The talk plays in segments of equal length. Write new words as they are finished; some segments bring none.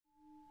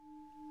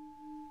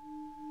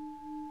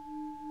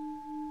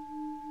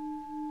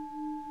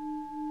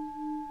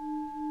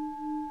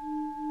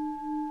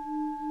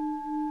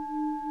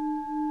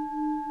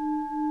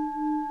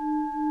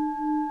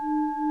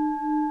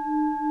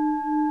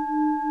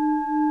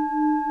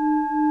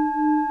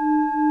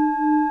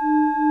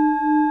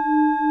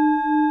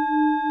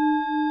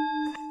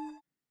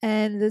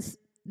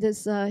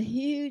this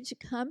huge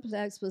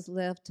complex was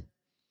left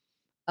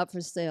up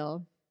for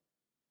sale.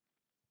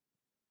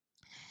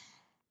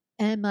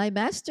 And my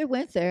master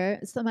went there.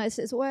 Somebody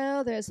says,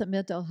 well, there's a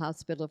mental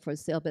hospital for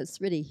sale, but it's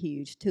really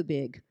huge, too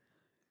big.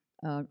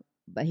 Uh,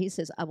 but he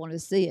says, I want to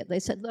see it. They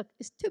said, look,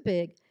 it's too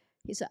big.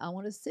 He said, I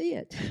want to see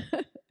it.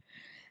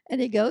 And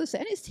he goes,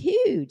 and it's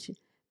huge.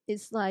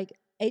 It's like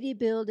 80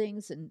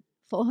 buildings and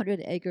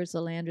 400 acres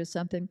of land or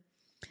something.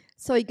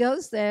 So he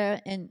goes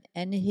there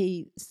and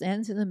he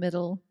stands in the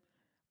middle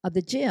of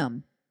the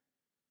gym.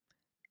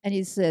 And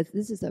he says,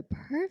 this is a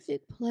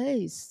perfect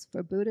place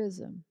for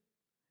Buddhism.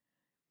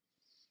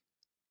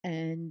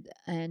 And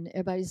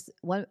everybody's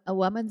a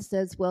woman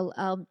says, well,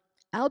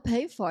 I'll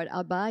pay for it.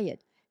 I'll buy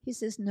it. He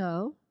says,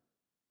 no,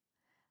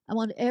 I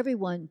want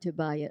everyone to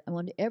buy it. I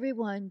want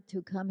everyone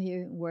to come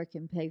here and work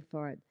and pay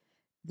for it.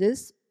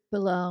 This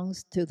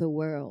belongs to the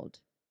world,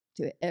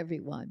 to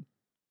everyone.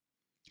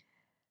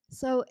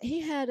 So he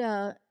had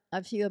a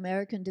few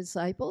American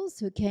disciples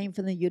who came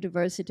from the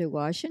University of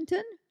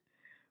Washington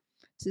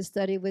to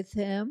study with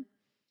him.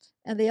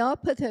 And they all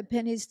put their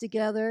pennies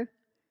together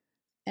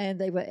and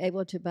they were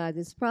able to buy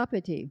this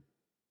property.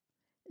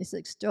 It's an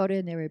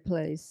extraordinary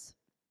place.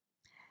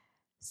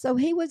 So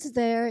he was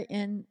there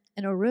in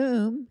a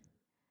room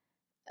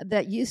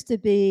that used to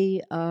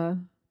be a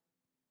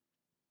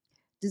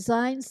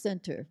design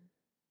center.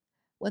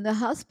 When the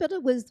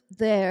hospital was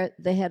there,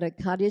 they had a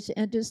cottage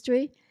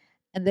industry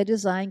and they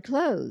designed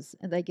clothes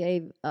and they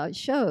gave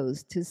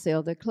shows to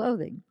sell their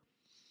clothing.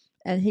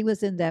 And he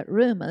was in that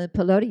room on the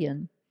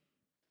Palladian.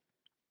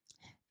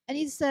 And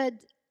he said,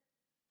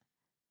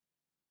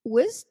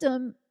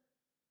 wisdom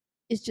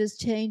is just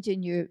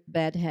changing your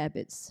bad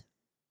habits,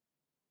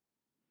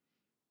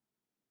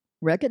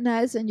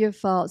 recognizing your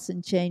faults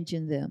and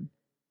changing them.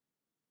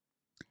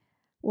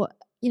 Well,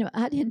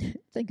 I didn't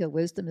think of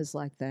wisdom as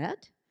like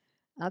that.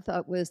 I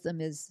thought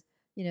wisdom is,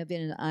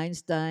 being an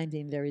Einstein,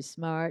 being very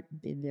smart,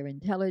 being very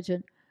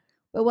intelligent.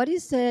 But what he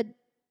said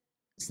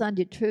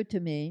sounded true to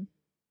me.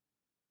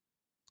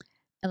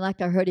 And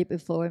like I heard it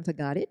before and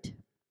forgot it.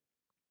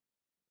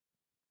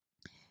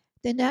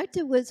 Then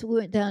afterwards, we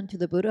went down to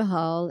the Buddha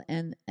Hall,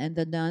 and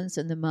the nuns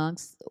and the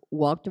monks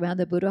walked around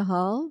the Buddha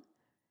Hall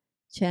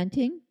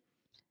chanting.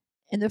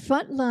 In the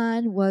front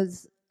line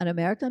was an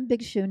American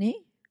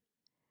bhikshuni,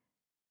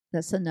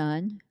 that's a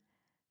nun.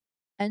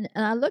 And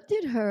I looked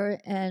at her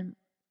and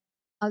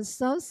I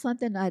saw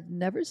something I'd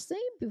never seen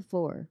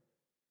before.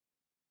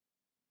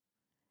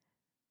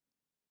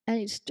 And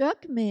it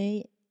struck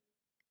me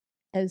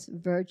as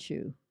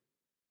virtue.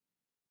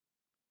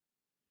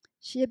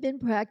 She had been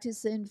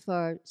practicing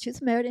she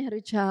was married and had a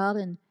child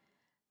and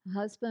a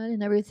husband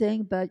and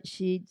everything, but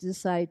she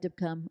decided to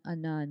become a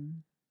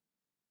nun.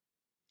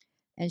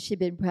 And she'd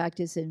been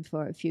practicing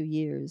for a few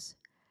years.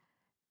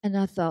 And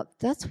I thought,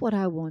 that's what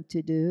I want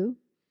to do.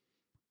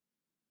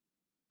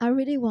 I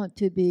really want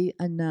to be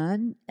a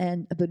nun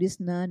and a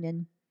Buddhist nun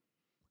and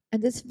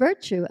this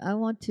virtue. I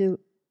want to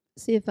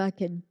see if I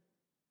can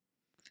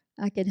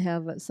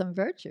have some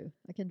virtue.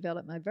 I can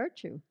develop my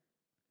virtue.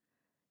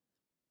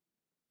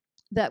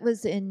 That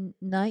was in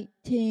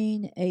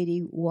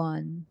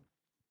 1981.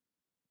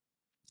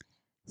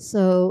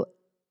 So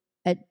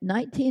at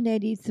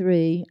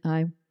 1983,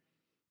 I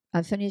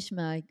finished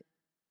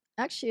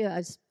actually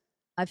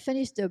I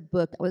finished a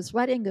book. I was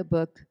writing a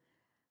book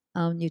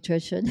on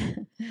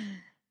nutrition,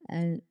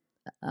 and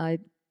I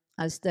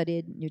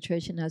studied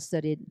nutrition. I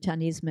studied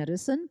Chinese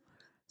medicine.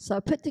 So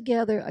I put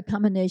together a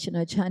combination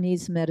of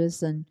Chinese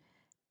medicine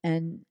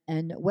and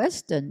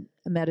Western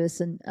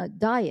medicine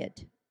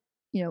diet.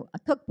 A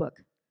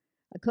cookbook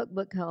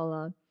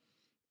called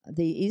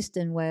The East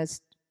and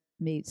West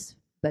Meets.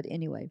 But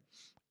anyway,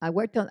 I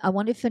wanted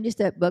to finish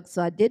that book,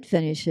 so I did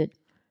finish it.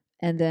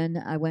 And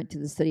then I went to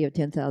the City of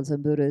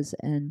 10,000 Buddhas.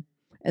 And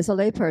as a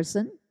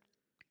layperson,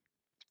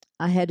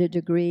 I had a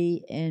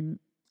degree in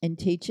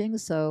teaching,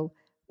 so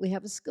we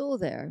have a school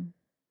there.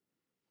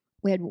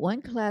 We had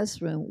one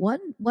classroom,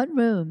 one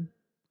room.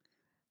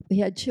 We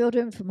had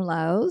children from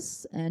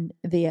Laos and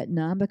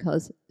Vietnam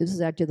because this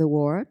was after the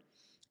war.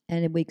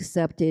 And we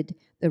accepted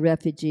the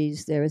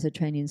refugees there as a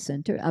training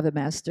center. I have a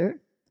master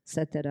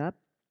set that up.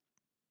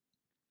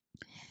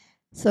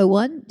 So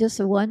one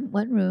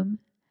room,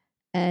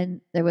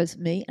 and there was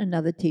me,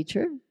 another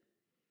teacher.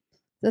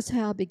 That's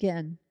how I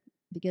began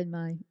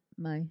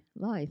my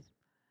life.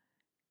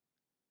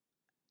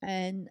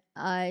 And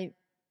my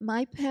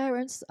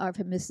parents are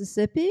from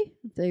Mississippi.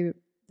 They're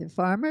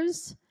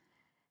farmers,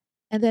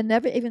 and they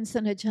never even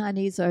sent a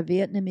Chinese or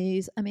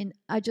Vietnamese. I mean,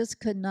 I just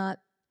could not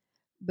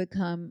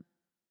become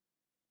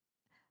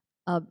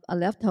a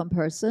left home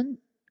person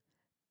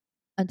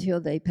until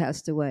they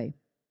passed away.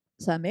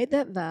 So I made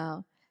that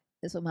vow.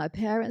 And so my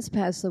parents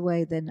pass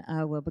away, then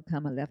I will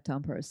become a left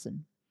home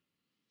person.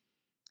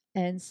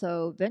 And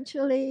so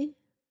eventually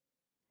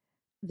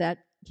that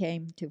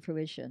came to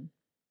fruition.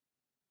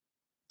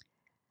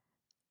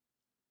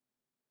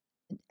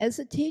 As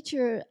a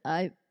teacher,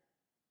 I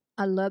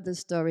love the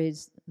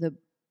stories of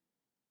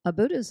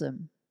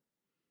Buddhism.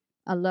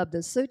 I love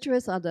the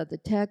sutras, I love the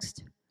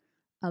text.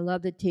 I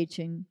love the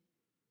teaching.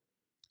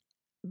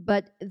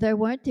 But there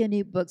weren't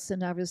any books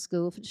in our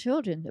school for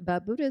children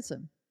about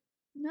Buddhism.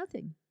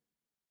 Nothing.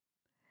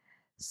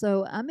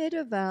 So I made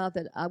a vow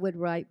that I would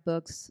write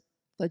books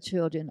for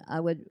children. I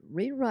would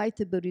rewrite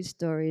the Buddhist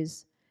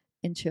stories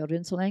in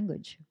children's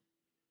language.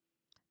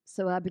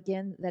 So I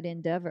began that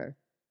endeavor.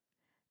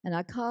 And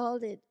I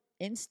called it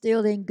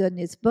Instilling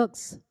Goodness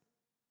Books.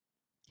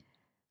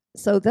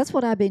 So that's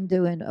what I've been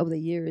doing over the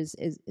years,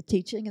 is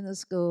teaching in the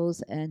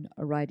schools and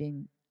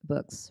writing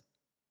books.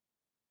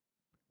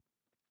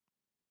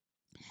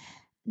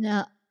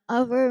 Now,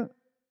 our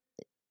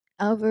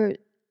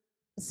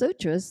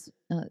suttas,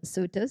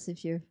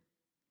 if you're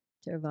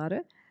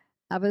Theravada,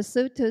 our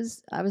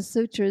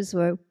sutras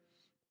were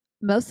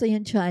mostly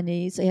in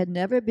Chinese. They had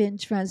never been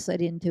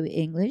translated into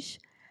English.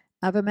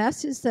 Our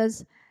master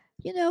says,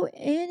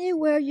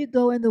 anywhere you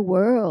go in the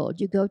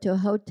world, you go to a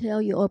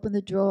hotel, you open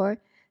the drawer,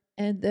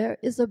 and there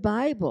is a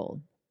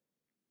Bible.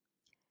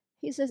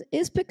 He says,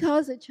 it's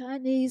because the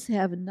Chinese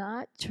have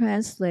not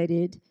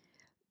translated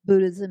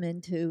Buddhism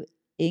into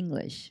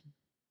English.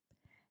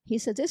 He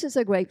said, this is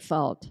a great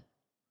fault.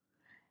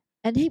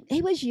 And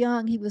he was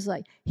young. He was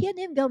like, he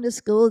hadn't even gone to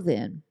school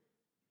then.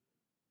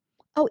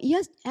 Oh,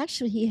 yes,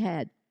 actually he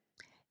had.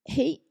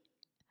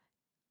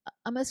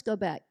 I must go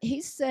back.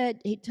 He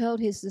told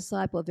his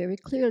disciple very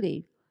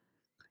clearly,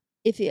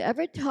 if you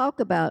ever talk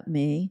about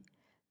me,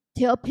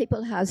 tell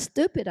people how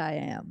stupid I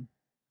am.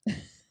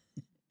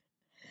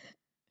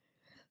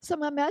 So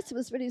my master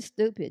was really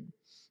stupid.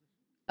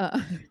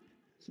 Uh,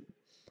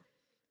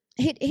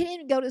 he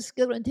didn't go to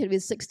school until he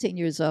was 16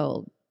 years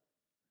old.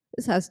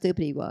 That's how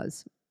stupid he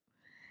was.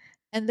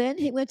 And then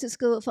he went to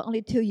school for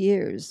only 2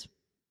 years.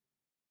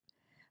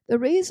 The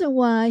reason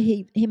why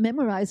he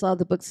memorized all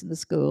the books in the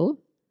school,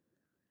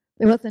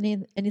 there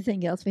wasn't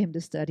anything else for him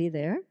to study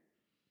there.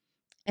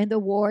 And the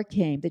war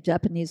came, the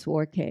Japanese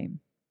war came.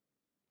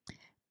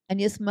 And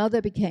his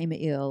mother became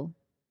ill.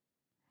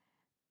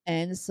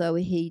 And so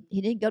he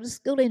didn't go to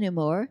school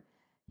anymore.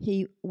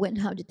 He went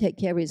home to take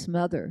care of his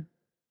mother.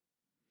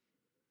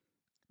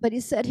 But he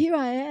said, here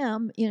I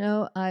am,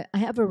 I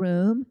have a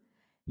room.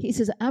 He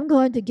says, I'm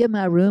going to give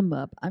my room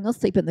up. I'm going to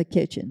sleep in the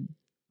kitchen.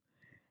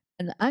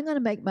 And I'm going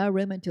to make my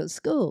room into a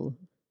school.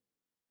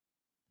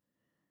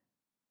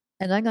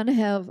 And I'm going to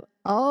have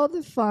all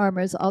the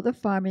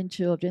farming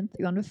children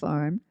on the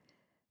farm,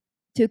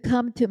 to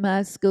come to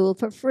my school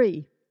for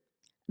free.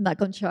 I'm not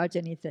going to charge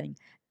anything.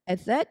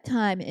 At that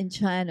time in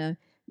China,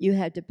 you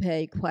had to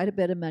pay quite a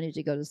bit of money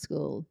to go to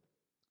school.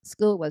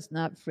 School was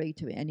not free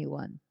to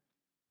anyone.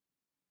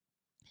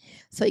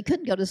 So he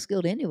couldn't go to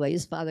school anyway.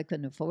 His father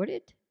couldn't afford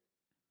it.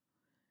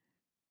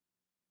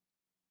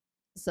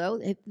 So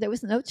there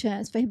was no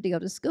chance for him to go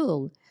to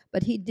school.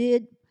 But he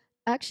did,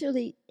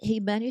 actually, he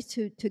managed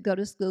to go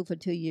to school for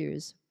 2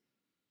 years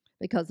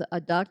because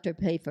a doctor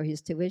paid for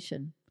his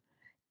tuition.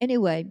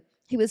 Anyway,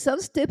 he was so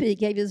stupid, he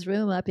gave his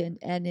room up,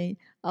 and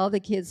all the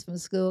kids from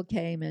school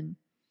came,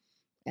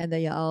 and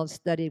they all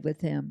studied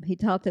with him. He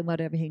taught them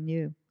whatever he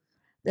knew.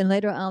 Then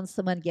later on,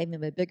 someone gave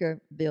him a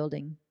bigger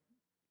building.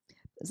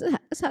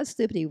 That's how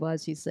stupid he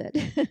was, he said.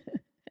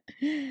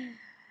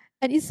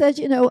 And he said,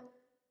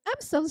 I'm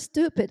so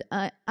stupid.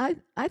 I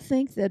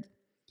think that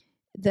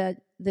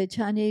the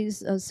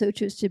Chinese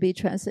sutras should be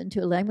translated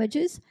into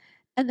languages,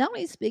 and not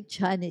only speak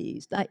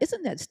Chinese. Now,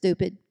 isn't that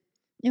stupid?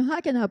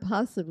 How can I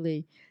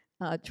possibly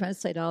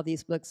translate all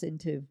these books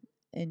into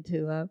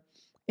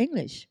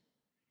English?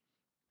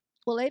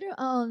 Well, later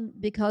on,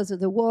 because of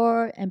the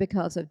war and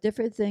because of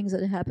different things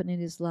that happened in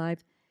his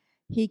life,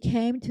 he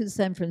came to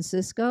San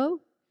Francisco,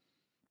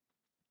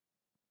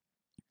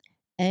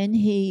 and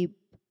he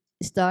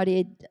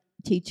started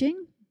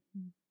teaching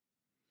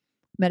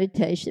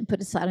meditation,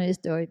 put aside on his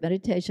story,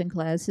 meditation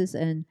classes,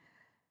 and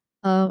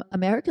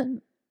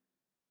American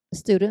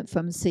student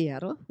from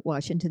Seattle,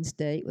 Washington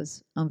State,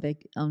 was on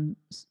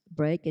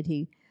break, and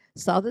he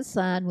saw the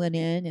sign, went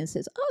in, and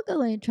says, "I'll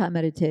go in and try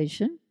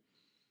meditation."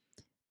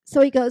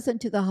 So he goes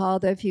into the hall.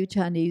 There are a few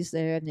Chinese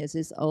there, and there's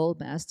this old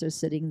master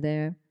sitting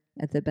there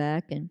at the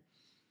back, and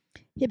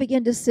he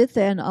began to sit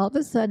there, and all of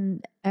a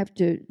sudden,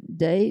 after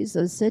days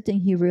of sitting,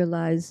 he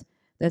realized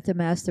that the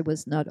master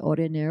was not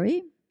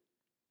ordinary.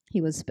 He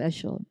was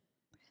special.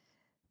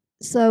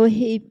 So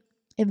he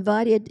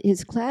invited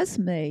his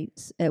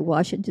classmates at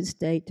Washington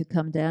State to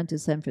come down to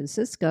San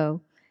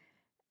Francisco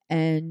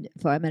and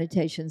for a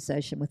meditation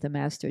session with the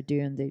master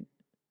during the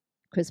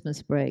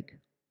Christmas break.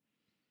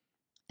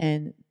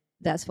 And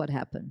that's what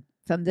happened.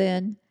 From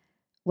then,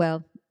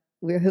 well,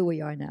 we're who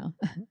we are now.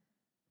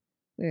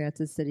 We're at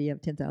the city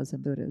of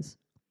 10,000 Buddhas.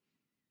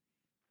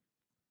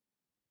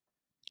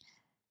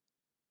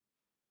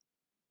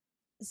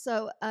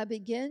 So I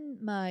began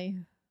my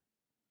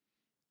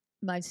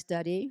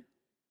study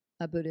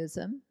of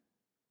Buddhism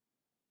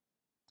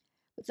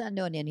without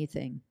knowing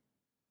anything.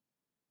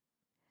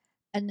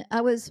 And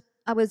I was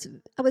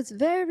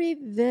very,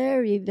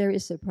 very, very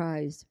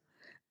surprised.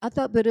 I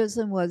thought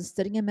Buddhism was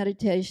sitting in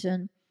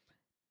meditation,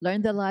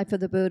 learn the life of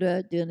the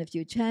Buddha, doing a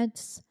few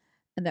chants,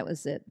 and that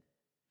was it.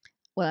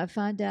 Well, I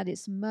found out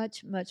it's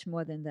much, much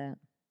more than that.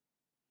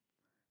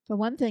 For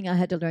one thing, I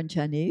had to learn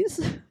Chinese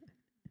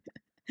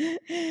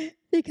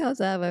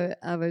because our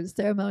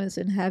ceremonies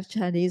in half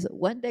Chinese.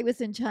 One day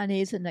was in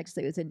Chinese, the next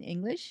day was in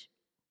English.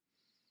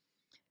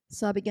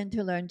 So I began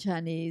to learn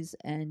Chinese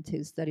and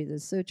to study the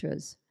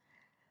sutras.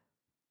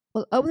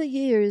 Well, over the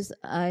years,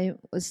 I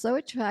was so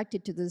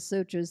attracted to the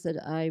sutras that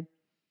I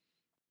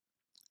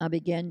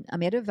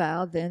made a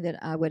vow then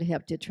that I would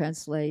have to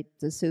translate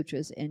the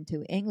sutras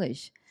into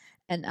English.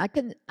 And I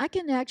can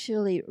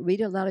actually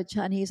read a lot of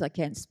Chinese. I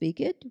can't speak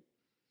it.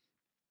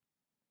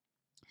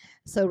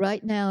 So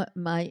right now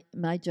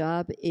my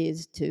job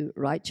is to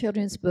write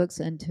children's books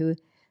and to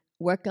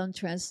work on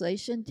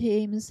translation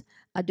teams.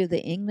 I do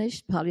the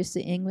English, polish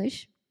the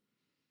English.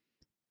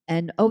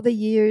 And over the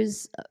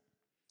years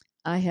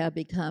I have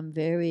become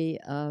very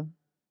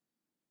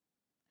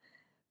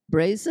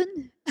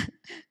brazen,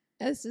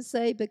 as to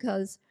say,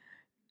 because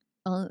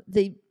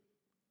the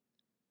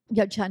you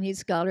have Chinese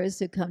scholars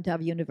who come to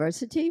our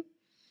university,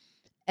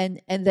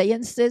 and they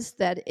insist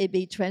that it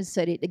be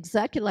translated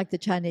exactly like the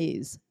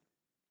Chinese.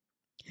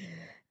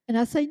 And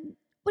I say,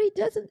 but it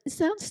doesn't. It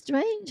sounds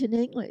strange in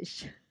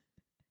English.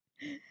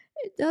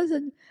 It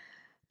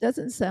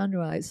doesn't sound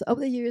right. So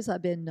over the years,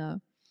 I've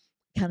been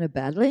kind of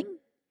battling,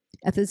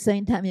 at the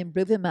same time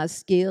improving my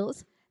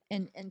skills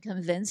and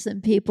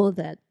convincing people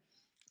that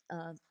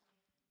uh,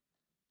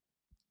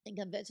 and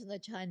convincing the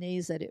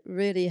Chinese that it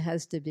really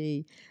has to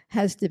be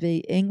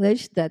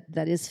English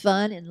that is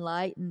fun and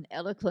light and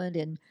eloquent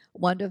and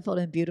wonderful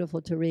and beautiful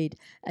to read.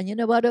 And you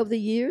know what? Over the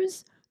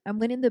years, I'm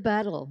winning the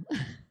battle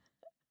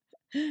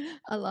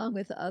along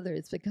with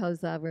others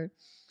because our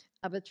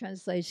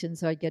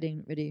translations are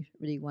getting really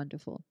really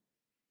wonderful.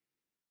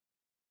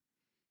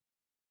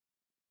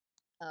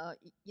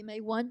 You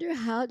may wonder,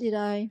 how did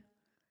I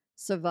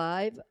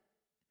survive?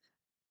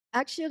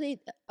 Actually,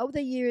 over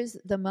the years,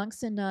 the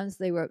monks and nuns,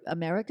 they were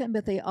American,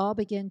 but they all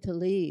began to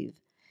leave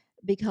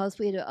because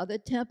we had other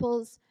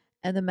temples,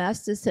 and the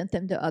master sent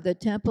them to other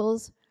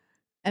temples.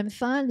 And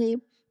finally,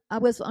 I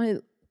was only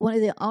one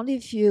of the only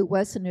few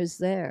Westerners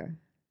there.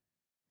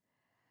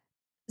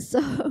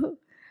 So,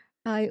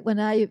 when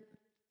I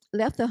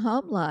left the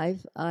home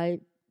life, the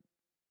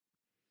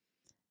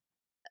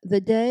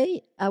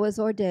day I was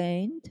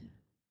ordained,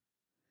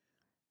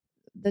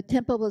 the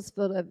temple was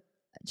full of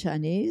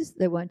Chinese.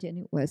 There weren't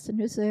any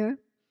Westerners there.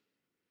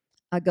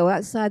 I go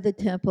outside the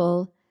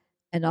temple,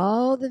 and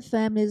all the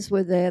families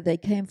were there. They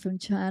came from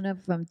China,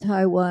 from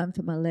Taiwan,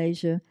 from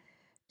Malaysia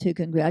to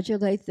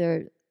congratulate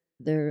their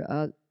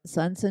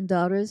sons and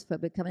daughters for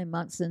becoming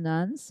monks and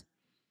nuns.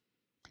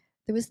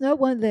 There was no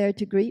one there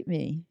to greet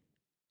me.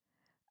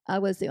 I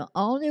was the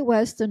only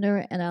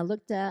Westerner, and I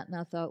looked out and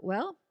I thought,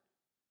 well,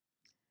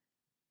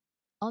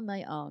 on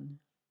my own.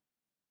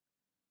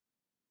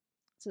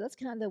 So that's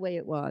kind of the way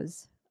it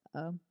was.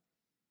 Um,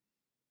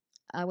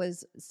 I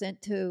was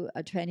sent to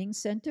a training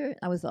center.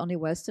 I was the only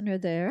Westerner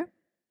there.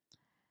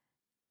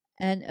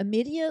 And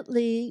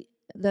immediately,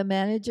 the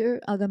manager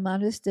of the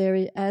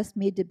monastery asked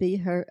me to be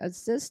her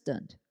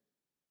assistant,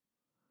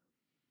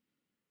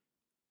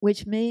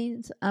 which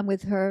means I'm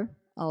with her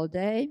all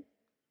day.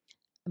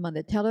 I'm on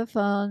the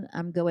telephone.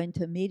 I'm going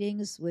to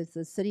meetings with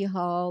the city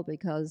hall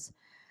because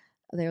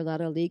there are a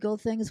lot of legal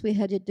things we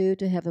had to do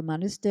to have a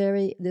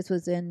monastery. This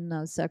was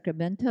in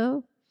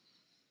Sacramento.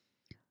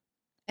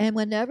 And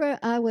whenever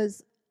I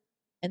was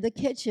in the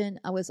kitchen,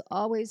 I was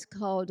always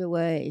called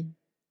away.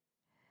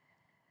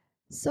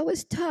 So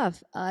it's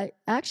tough. I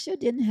actually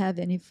didn't have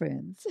any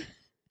friends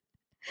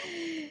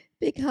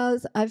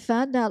because I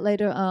found out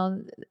later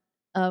on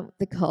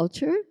the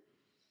culture.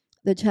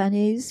 The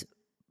Chinese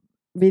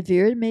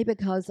revered me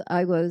because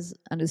I was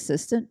an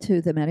assistant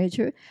to the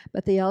manager,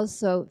 but they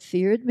also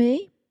feared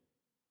me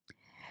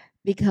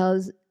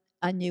because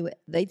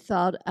they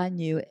thought I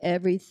knew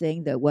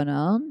everything that went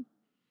on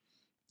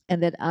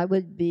and that I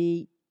would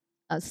be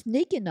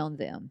sneaking on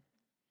them.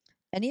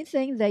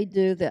 Anything they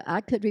do that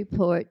I could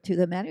report to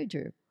the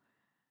manager,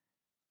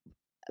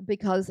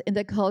 because in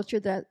the culture,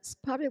 that's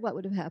probably what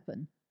would have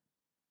happened.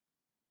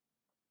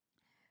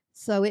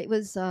 So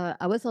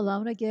I was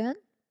alone again,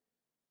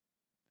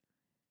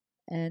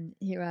 and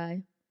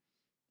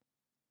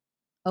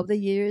over the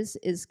years,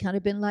 it's kind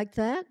of been like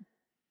that.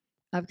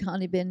 I've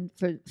kind of been,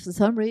 for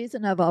some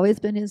reason, I've always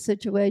been in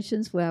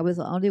situations where I was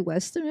the only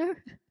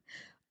Westerner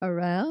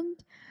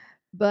around.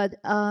 But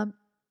the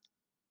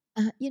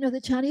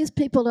Chinese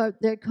people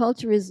their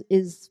culture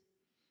is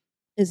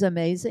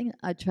amazing.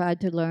 I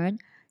tried to learn.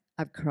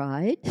 I've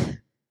cried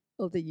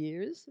over the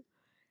years,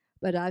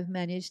 but I've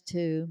managed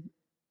to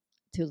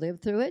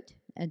live through it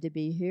and to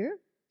be here.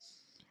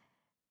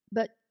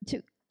 But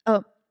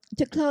oh,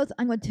 to close,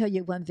 I'm going to tell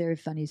you one very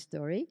funny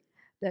story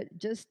that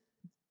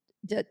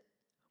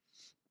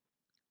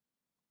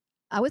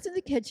I was in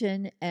the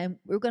kitchen and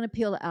we were going to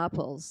peel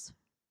apples.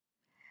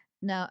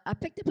 Now, I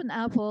picked up an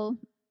apple,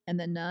 and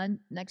the nun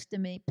next to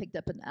me picked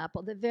up an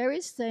apple, the very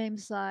same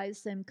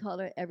size, same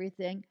color,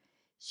 everything.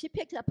 She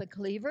picked up a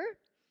cleaver,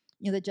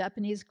 the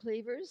Japanese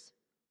cleavers,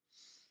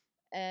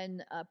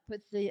 and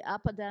put the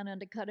apple down on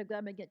the cutter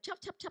gun again, chop,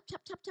 chop, chop,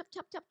 chop, chop, chop,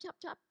 chop, chop, chop,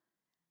 chop.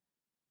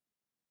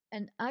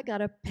 And I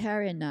got a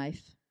paring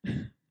knife,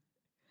 a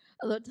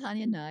little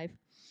tiny knife,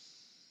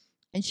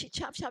 and she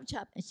chop, chop,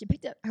 chop, and she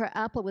picked up her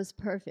apple was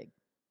perfect.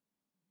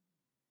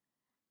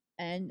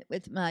 And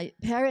with my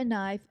paring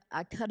knife,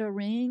 I cut a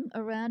ring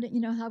around it.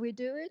 You know how we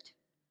do it?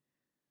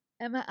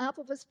 And my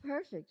apple was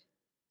perfect,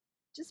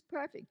 just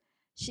perfect.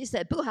 She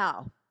said, "Boo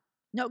how,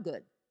 no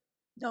good,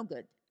 no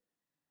good."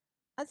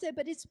 I said,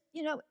 "But it's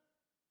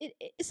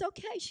it's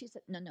okay." She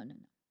said, "No, no, no,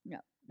 no, no,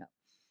 no."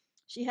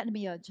 She handed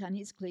me a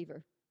Chinese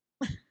cleaver.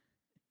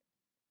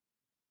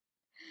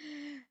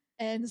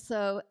 And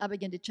so I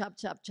began to chop,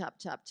 chop, chop,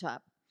 chop,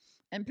 chop.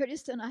 And pretty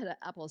soon I had an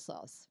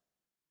applesauce.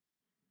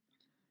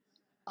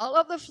 All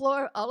over the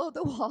floor, all over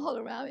the wall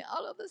around me,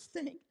 all over this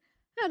thing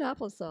had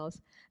applesauce.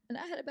 And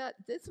I had about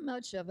this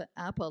much of an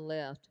apple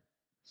left.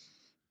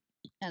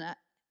 And I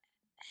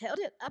held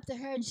it up to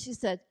her and she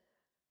said,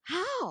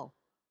 "How?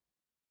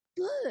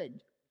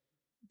 Good,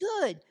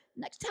 good.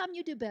 Next time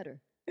you do better."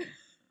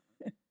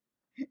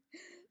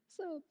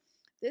 So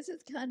this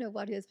is kind of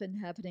what has been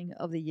happening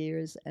over the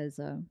years as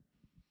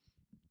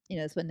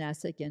as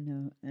monastic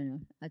and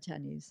a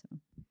Chinese. So.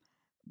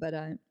 But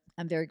I'm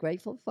very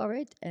grateful for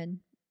it, and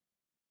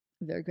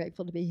I'm very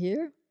grateful to be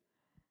here.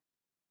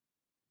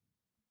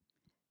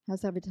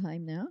 How's our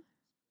time now?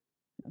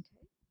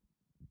 Okay.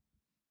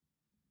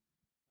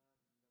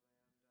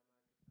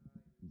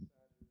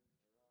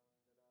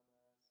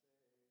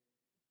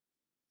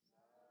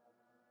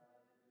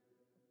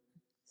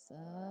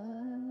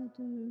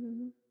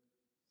 Sadhu,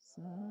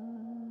 sadhu.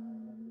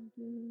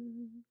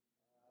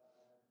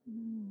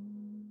 Mm.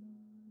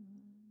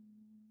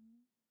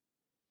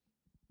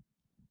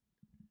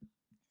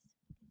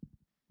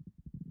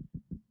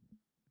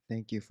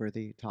 Thank you for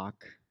the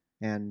talk.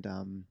 And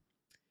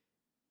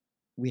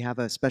we have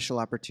a special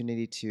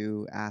opportunity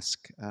to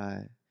ask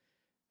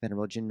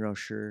Venerable Jin Rou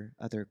Shi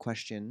other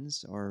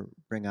questions or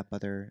bring up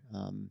other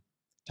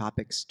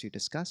topics to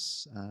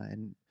discuss.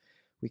 And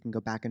we can go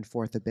back and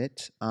forth a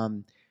bit.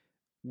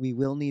 We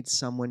will need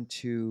someone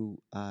to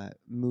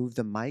move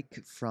the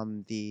mic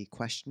from the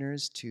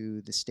questioners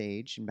to the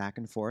stage and back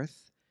and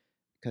forth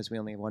because we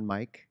only have one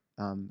mic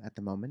at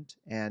the moment.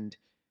 And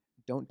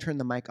don't turn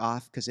the mic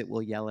off because it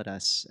will yell at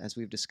us, as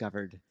we've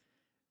discovered.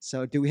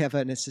 So do we have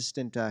an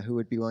assistant who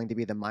would be willing to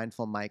be the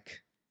mindful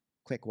mic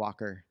quick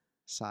walker?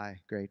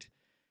 Sai, great.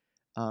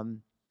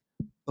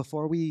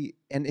 Before we,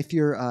 and if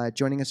you're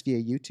joining us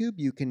via YouTube,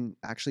 you can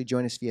actually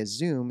join us via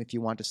Zoom if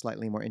you want a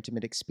slightly more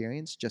intimate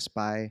experience just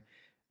by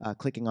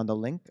clicking on the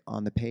link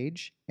on the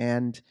page.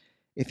 And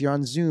if you're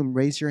on Zoom,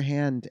 raise your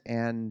hand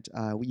and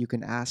you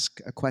can ask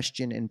a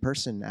question in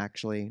person,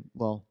 actually,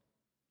 well,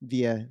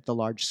 via the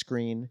large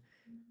screen.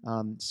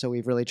 So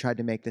we've really tried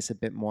to make this a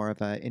bit more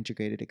of an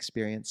integrated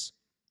experience.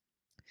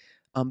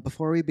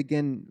 Before we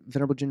begin,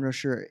 Venerable Jin Rou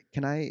Shi,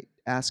 can I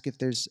ask if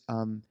there's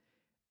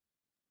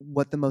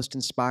what the most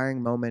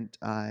inspiring moment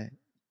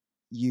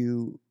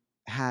you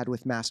had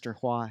with Master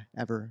Hua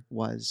ever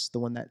was, the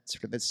one that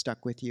sort of has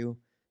stuck with you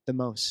the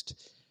most?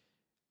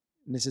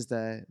 And this is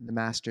the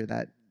master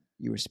that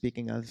you were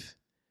speaking of.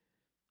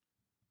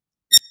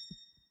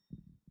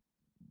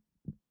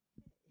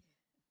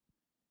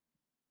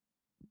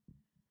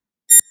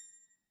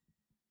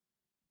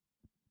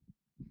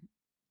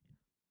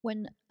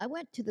 When I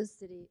went to the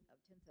city of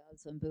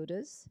 10,000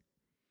 Buddhas,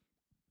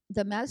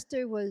 the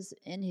master was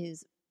in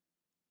his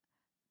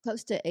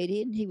close to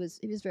 80, and he was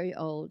very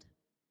old.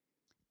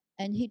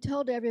 And he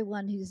told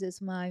everyone, he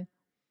says, my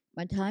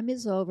time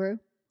is over,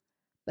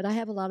 but I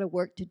have a lot of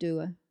work to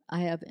do.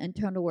 I have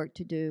internal work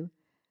to do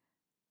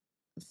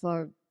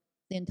for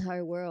the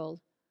entire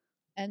world.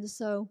 And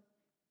so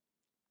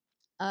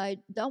I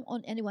don't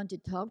want anyone to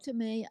talk to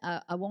me.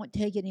 I won't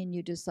take any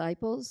new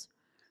disciples.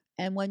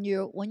 And when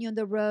you're on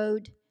the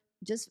road,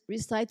 just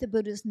recite the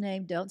Buddha's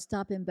name. Don't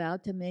stop and bow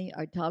to me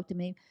or talk to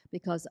me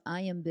because I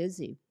am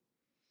busy.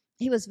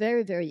 He was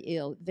very, very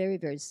ill, very,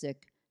 very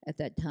sick at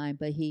that time,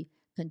 but he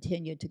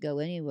continued to go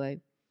anyway.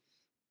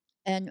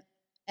 And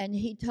and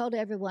he told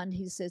everyone,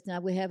 he says, "Now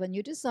we have a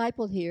new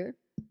disciple here,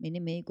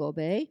 meaning me,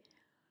 Gobe."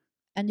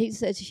 And he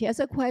says, "She has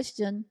a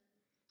question,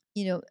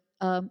 you know,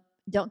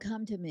 don't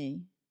come to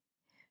me.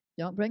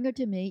 Don't bring her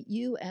to me.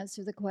 You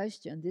answer the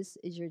question. This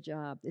is your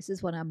job. This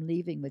is what I'm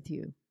leaving with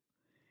you."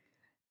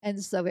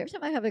 And so every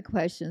time I have a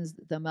questions,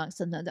 the monks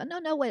sometimes, "No,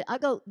 no, wait, I'm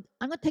going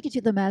to take you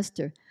to the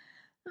master."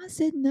 I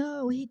said,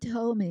 "No, he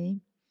told me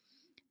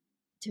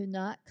to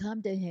not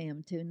come to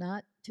him, to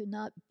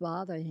not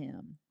bother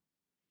him."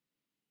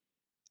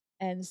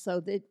 And so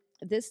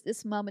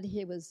this moment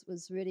here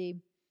was really,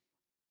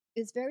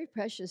 it's very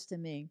precious to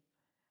me.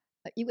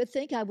 You would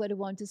think I would have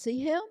wanted to see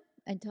him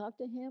and talk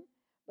to him,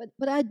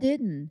 but I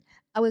didn't.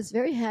 I was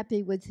very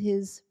happy with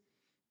his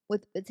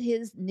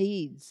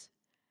needs,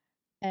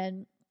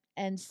 and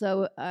and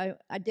so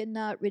I did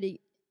not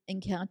really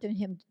encounter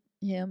him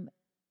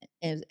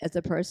as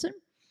a person.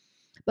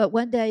 But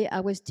one day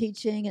I was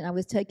teaching and I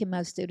was taking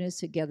my students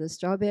to gather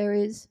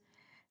strawberries,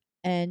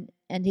 And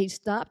he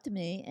stopped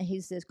me and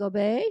he says,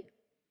 "Gobe,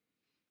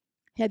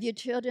 have your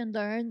children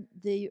learned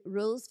the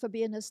rules for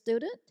being a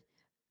student?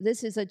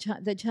 This is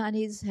the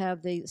Chinese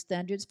have the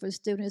standards for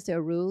students. There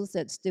are rules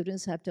that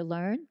students have to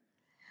learn."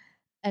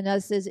 And I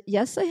says,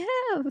 "Yes, I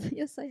have.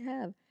 Yes, I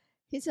have."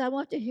 He said, "I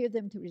want to hear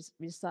them to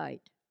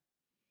recite."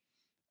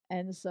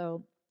 And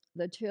so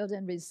the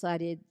children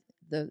recited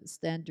the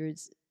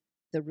standards,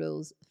 the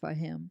rules for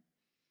him.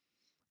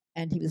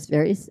 And he was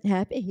very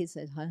happy. He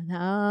said,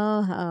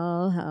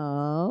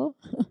 how.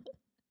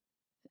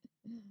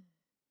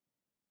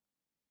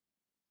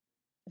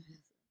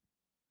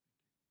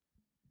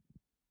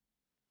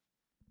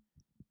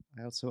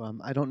 I also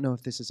I don't know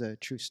if this is a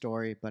true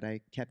story, but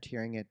I kept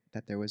hearing it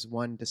that there was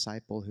one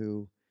disciple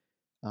who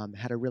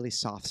had a really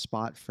soft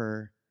spot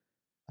for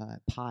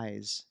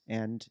pies,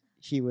 and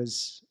he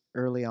was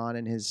early on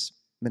in his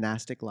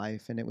monastic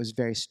life, and it was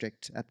very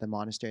strict at the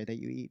monastery that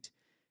you eat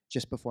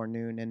just before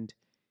noon. And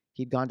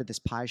he'd gone to this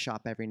pie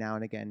shop every now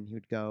and again. He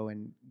would go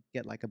and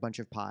get like a bunch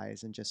of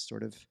pies and just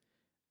sort of,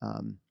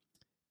 um,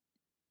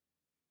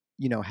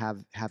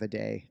 have a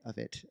day of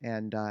it.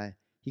 And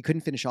he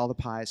couldn't finish all the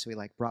pies, so he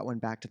like brought one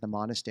back to the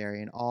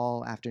monastery, and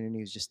all afternoon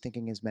he was just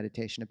thinking his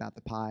meditation about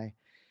the pie.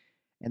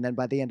 And then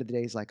by the end of the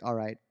day, he's like, "All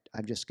right,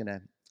 I'm just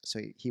gonna." So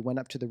he went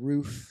up to the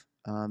roof.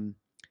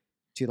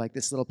 To like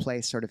this little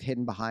place sort of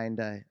hidden behind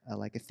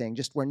like a thing,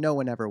 just where no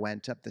one ever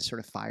went, up this sort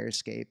of fire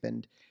escape,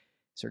 and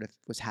sort of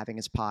was having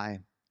his pie.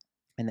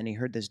 And then he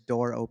heard this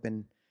door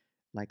open,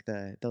 like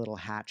the little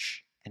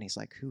hatch, and he's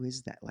like, "Who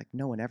is that? Like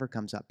no one ever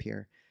comes up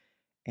here."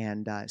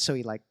 And so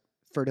he like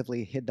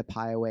furtively hid the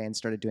pie away and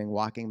started doing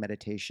walking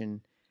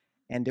meditation.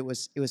 And it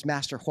was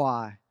Master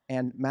Hua,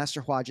 and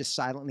Master Hua just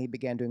silently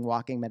began doing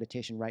walking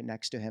meditation right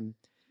next to him.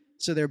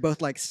 So they're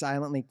both like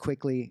silently,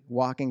 quickly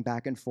walking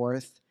back and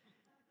forth.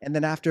 And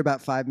then after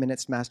about 5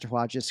 minutes, Master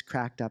Hua just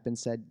cracked up and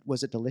said,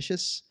 "Was it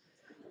delicious?"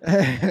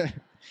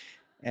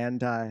 And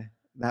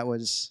that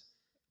was,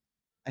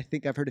 I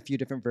think I've heard a few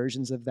different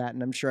versions of that,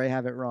 and I'm sure I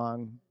have it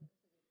wrong.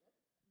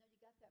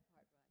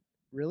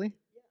 Really?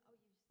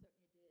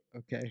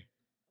 Okay.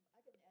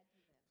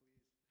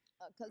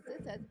 Because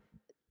this has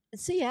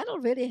Seattle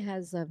really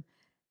has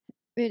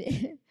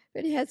really,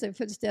 really has some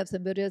footsteps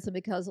in Buddhism,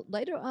 because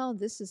later on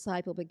this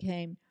disciple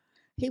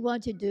he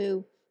wanted to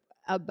do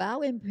a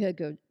bowing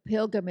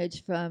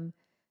pilgrimage from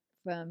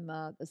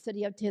the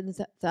city of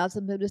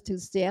 10,000 Buddhists to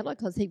Seattle,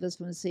 because he was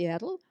from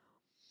Seattle.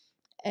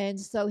 And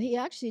so he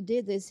actually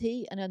did this.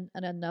 He and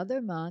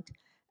another monk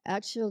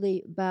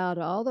actually bowed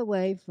all the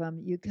way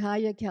from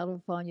Ukiah,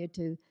 California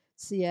to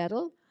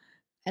Seattle.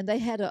 And they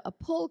had a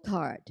pull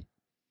cart,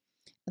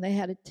 and they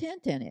had a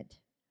tent in it.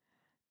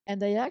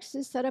 And they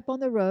actually set up on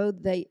the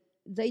road. They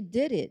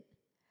did it.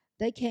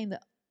 They came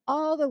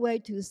all the way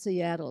to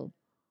Seattle.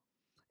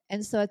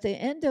 And so at the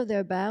end of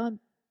their bowing,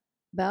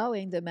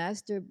 the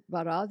master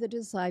brought all the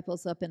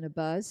disciples up in a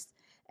bus,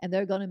 and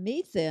they're going to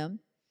meet them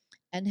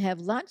and have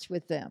lunch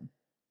with them.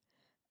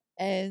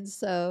 And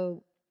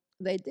so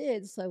they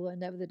did. So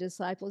whenever the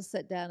disciples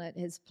sat down at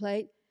his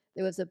plate,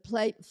 there was a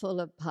plate full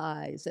of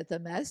pies that the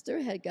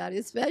master had got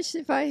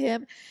especially for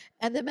him.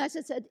 And the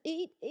master said,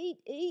 "Eat, eat,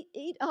 eat,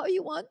 eat all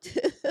you want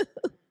to."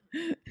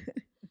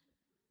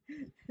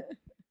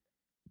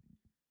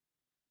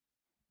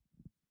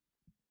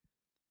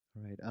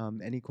 All right.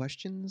 Any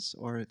questions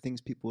or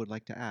things people would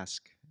like to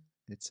ask?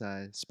 It's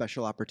a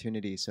special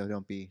opportunity, so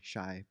don't be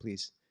shy,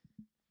 please.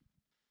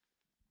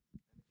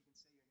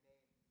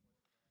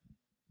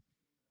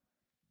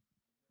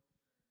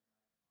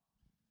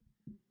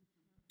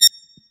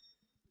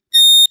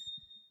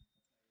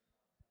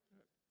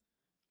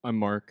 I'm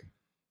Mark.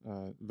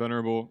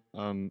 Venerable,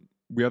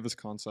 we have this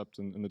concept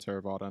in the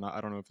Theravada, and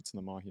I don't know if it's in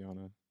the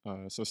Mahayana,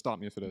 so stop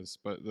me if it is,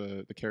 but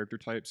the character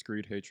types,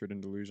 greed, hatred,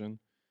 and delusion.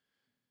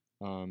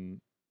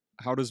 Um,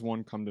 how does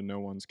one come to know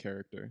one's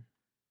character?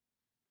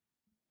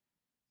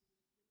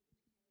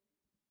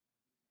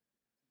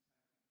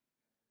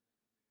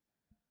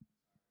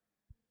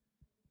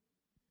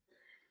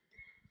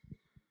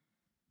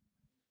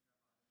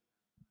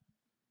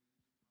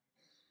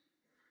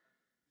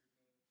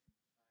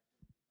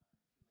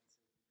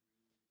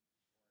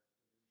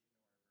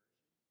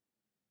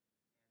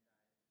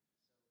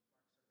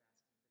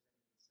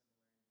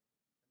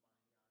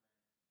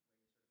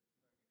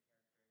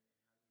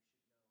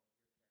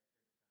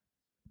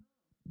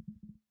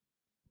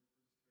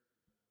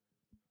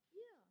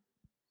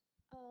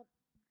 Uh,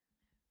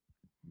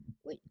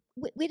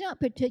 we don't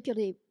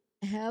particularly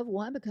have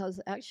one, because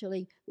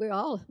actually we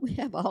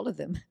have all of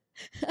them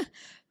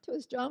to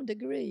a strong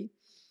degree.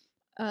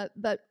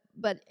 But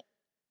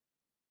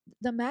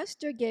the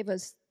master gave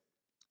us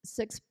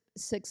six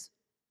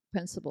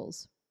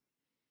principles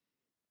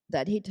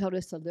that he told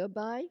us to live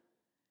by,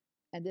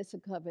 and this will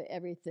cover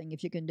everything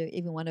if you can do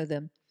even one of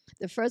them.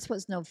 The first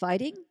was no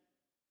fighting,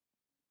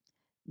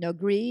 no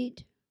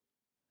greed,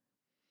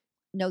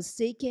 no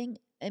seeking.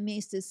 It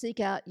means to seek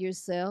out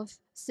yourself,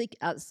 seek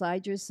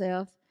outside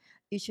yourself.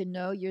 You should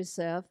know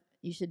yourself.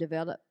 You should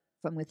develop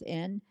from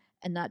within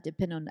and not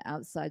depend on the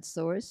outside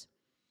source.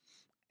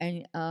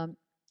 and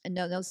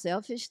no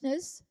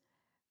selfishness,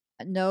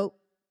 no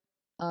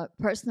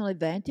personal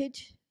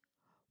advantage.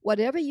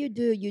 Whatever you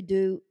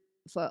do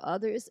for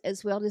others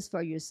as well as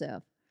for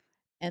yourself.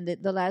 And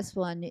the last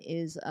one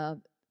is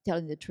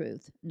telling the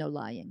truth, no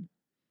lying.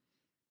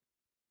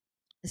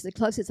 It's the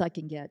closest I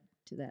can get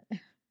to that. Okay,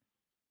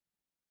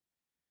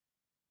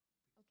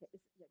 yeah, good to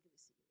see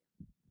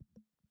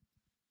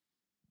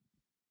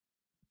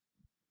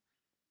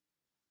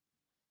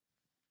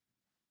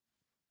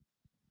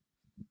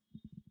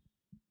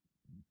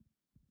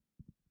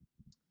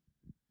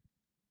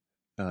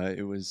you.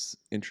 It was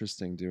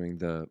interesting doing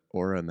the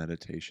aura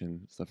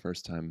meditation. It's the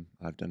first time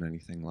I've done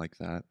anything like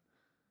that.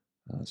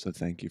 So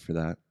thank you for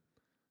that.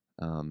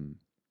 Um,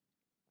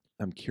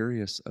 I'm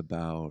curious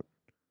about,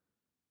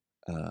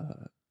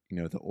 uh,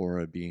 the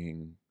aura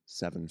being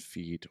 7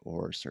 feet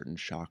or certain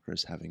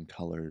chakras having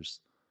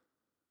colors.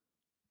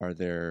 Are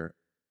there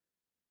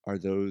are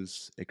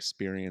those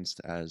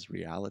experienced as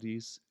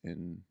realities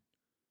in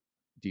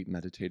deep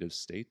meditative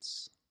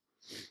states?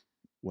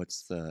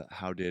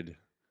 How did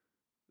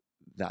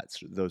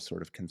those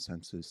sort of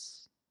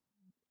consensus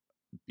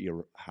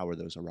how are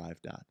those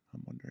arrived at?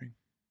 I'm wondering.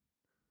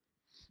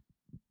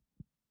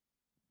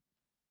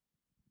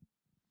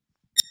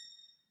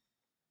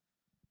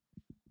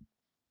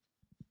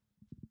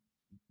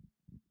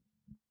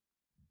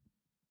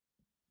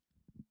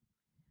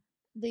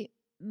 The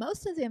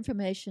most of the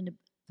information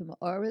from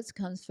auras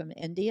comes from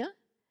India,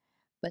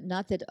 but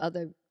not that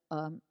other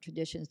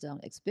traditions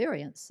don't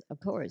experience, of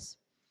course.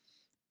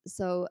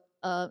 So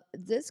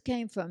this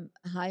came from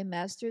high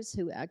masters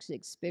who actually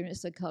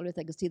experienced the colors.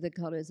 They could see the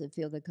colors and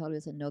feel the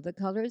colors and know the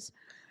colors.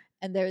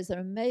 And there is an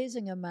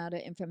amazing amount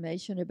of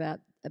information about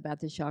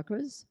the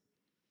chakras.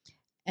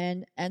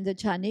 And the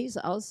Chinese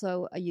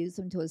also use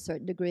them to a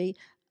certain degree.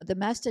 The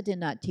master did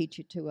not teach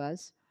it to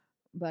us,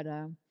 but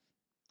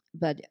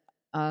but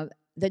uh,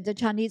 the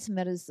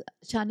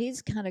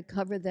Chinese kind of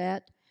cover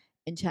that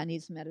in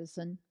Chinese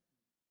medicine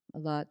a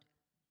lot.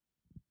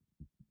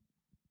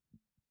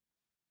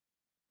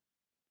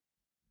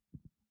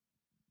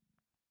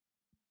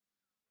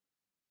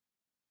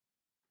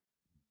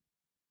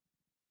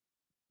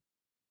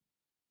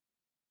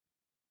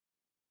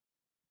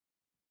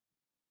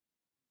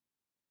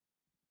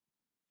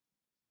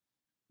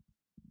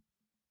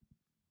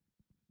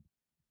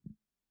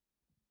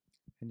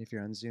 And if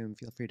you're on Zoom,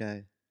 feel free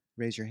to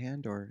raise your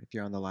hand, or if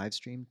you're on the live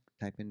stream,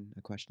 type in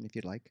a question if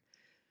you'd like.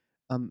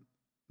 Um,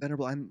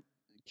 Venerable, I'm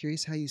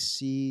curious how you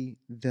see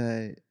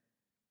the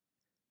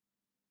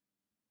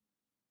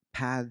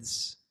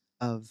paths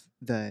of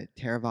the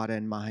Theravada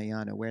and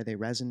Mahayana, where they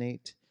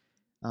resonate.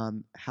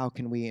 How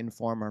can we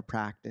inform our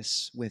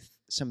practice with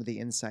some of the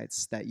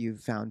insights that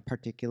you've found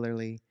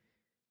particularly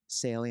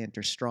salient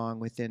or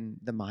strong within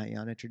the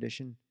Mahayana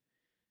tradition?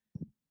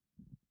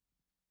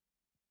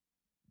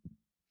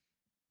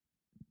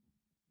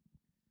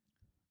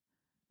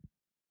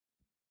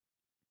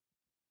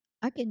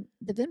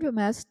 The Venerable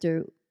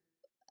Master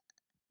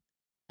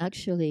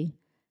actually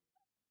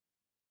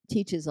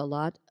teaches a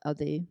lot of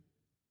the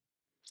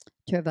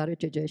Theravada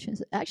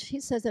traditions. Actually, he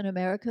says in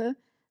America,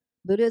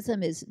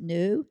 Buddhism is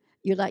new.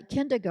 You're like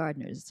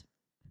kindergartners,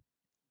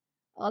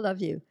 all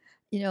of you.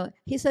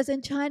 He says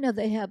in China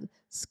they have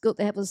school.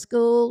 They have a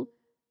school,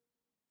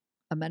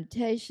 a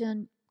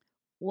meditation,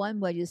 one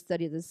where you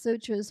study the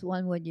sutras,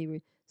 one where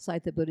you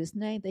recite the Buddha's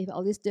name. They have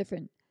all these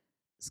different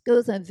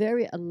schools and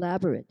very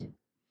elaborate.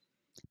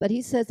 But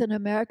he says in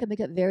America, make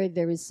it very,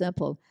 very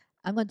simple.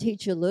 I'm going to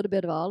teach you a little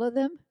bit of all of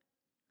them,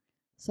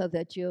 so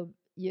that you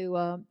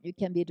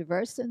can be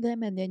diverse in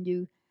them, and then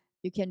you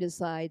can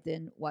decide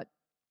then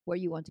where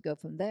you want to go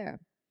from there.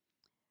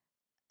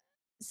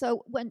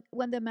 So when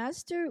the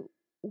master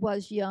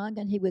was young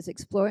and he was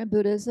exploring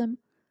Buddhism,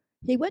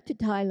 he went to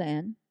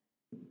Thailand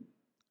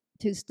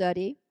to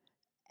study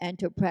and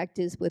to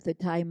practice with the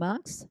Thai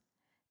monks,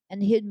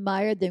 and he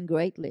admired them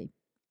greatly.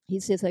 He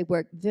says they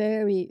worked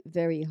very,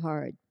 very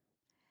hard.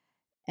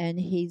 And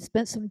he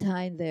spent some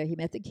time there. He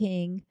met the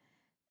king,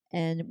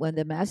 and when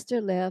the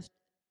master left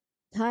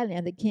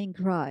Thailand, the king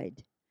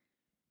cried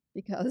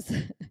because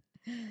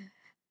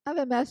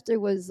our master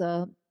was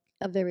a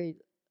very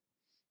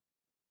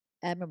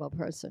admirable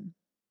person.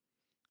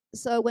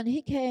 So when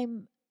he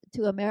came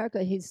to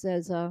America, he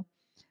says,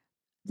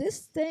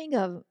 this thing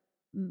of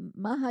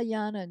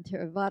Mahayana and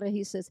Theravada,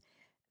 he says,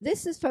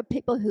 this is for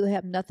people who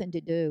have nothing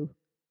to do.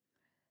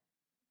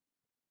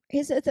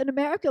 He says, in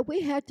America,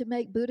 we had to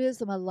make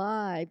Buddhism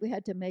alive. We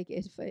had to make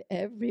it for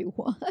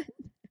everyone.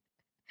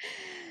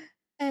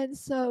 And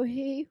so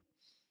he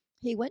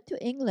went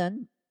to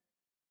England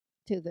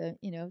to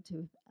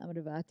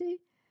Amaravati,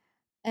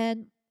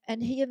 and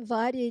he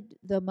invited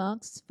the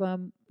monks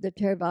from the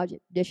Theravada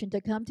tradition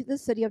to come to the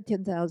city of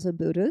 10,000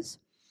 Buddhas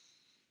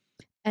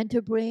and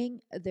to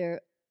bring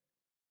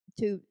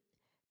to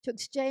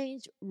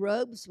exchange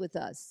robes with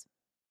us.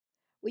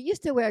 We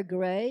used to wear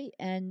gray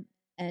and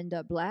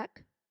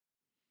black.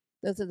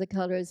 Those are the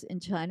colors in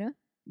China,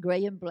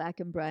 gray and black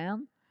and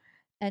brown.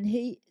 And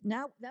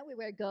now we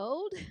wear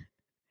gold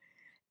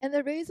And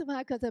the reason why,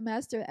 because the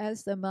master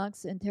asked the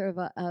monks in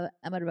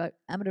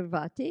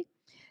Amaravati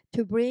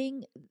to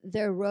bring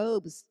their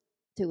robes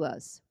to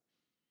us,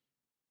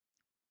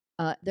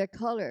 their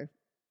color,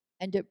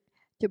 and to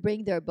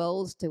bring their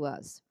bowls to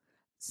us.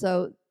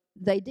 So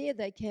they did.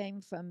 They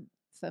came from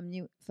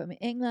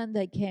England.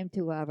 They came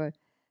to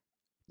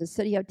the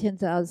city of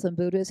 10,000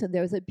 Buddhists, and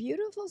there was a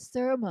beautiful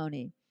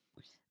ceremony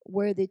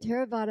where the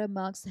Theravada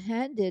monks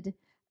handed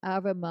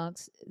our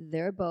monks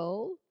their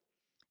bowl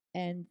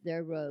and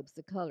their robes,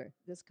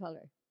 this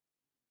color.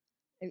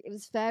 It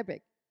was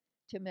fabric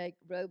to make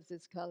robes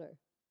this color.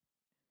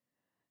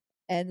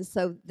 And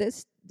so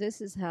this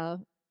is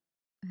how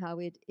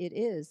it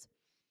is.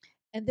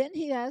 And then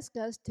he asked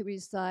us to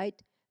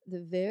recite the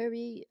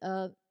very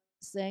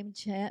same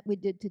chant we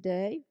did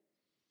today.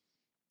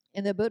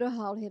 In the Buddha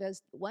Hall, he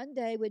does one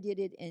day we did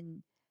it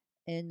in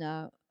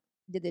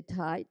did the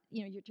Thai,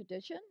 your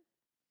tradition.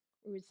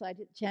 We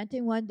recited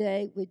chanting one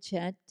day, we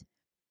chant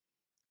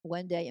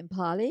one day in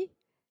Pali,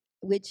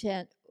 we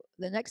chant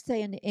the next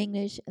day in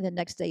English, and the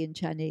next day in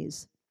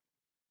Chinese.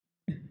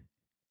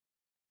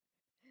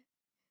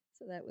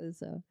 So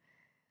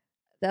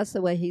that's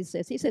the way he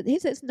says. He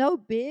says no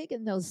big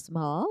and no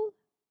small.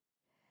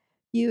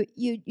 You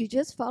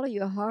just follow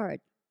your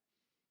heart.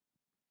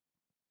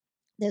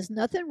 There's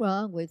nothing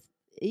wrong with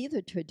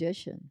either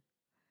tradition.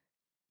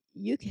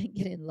 You can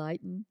get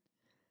enlightened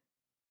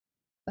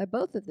by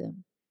both of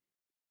them.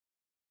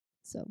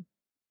 So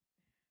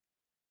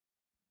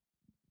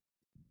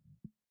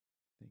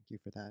Thank you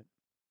for that.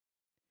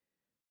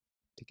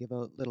 To give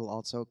a little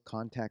also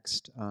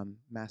context,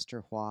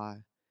 Master Hua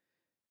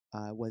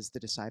was the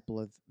disciple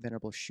of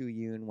Venerable Shu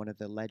Yun, one of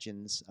the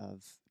legends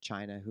of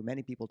China, who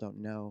many people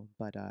don't know,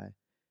 but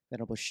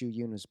Venerable Shu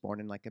Yun was born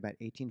in like about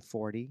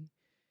 1840.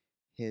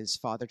 His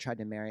father tried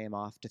to marry him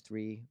off to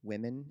 3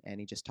 women, and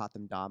he just taught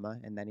them Dharma,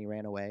 and then he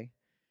ran away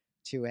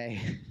to a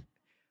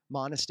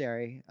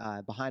monastery,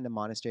 behind a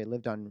monastery,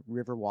 lived on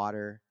river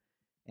water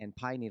and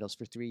pine needles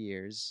for 3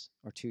 years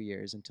or 2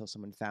 years until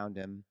someone found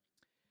him.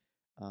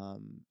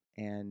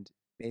 And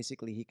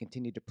basically, he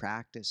continued to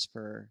practice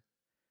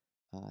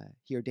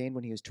he ordained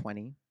when he was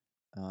 20.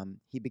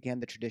 He began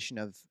the tradition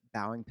of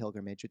bowing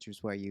pilgrimage, which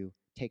is where you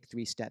take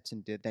 3 steps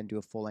and then do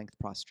a full-length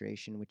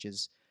prostration, which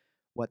is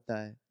what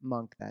the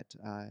monk that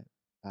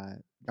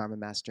Dharma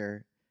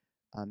Master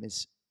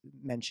is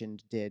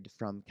mentioned did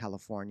from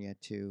California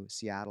to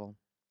Seattle.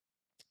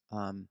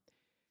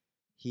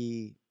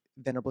 He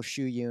Venerable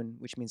Shu Yun,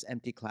 which means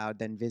empty cloud,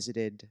 then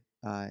visited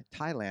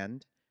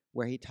Thailand,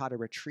 where he taught a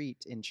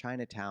retreat in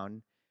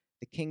Chinatown.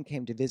 The king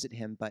came to visit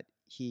him, but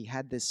he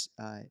had this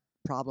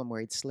problem where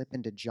he'd slip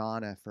into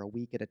jhana for a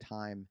week at a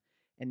time,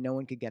 and no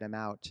one could get him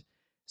out.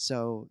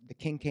 So the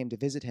king came to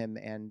visit him,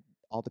 and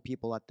all the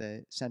people at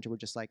the center were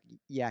just like,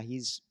 "Yeah,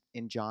 he's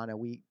in jhana.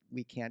 We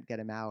can't get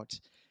him out."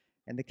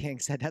 And the king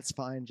said, "That's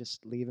fine.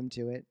 Just leave him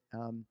to it."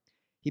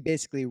 He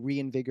basically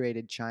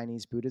reinvigorated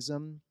Chinese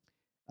Buddhism,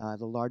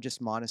 the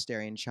largest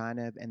monastery in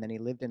China, and then he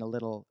lived in a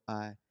little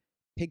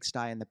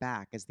pigsty in the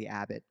back as the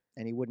abbot,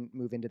 and he wouldn't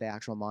move into the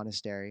actual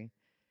monastery.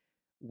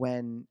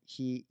 When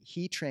he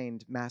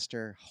trained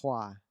Master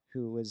Hua,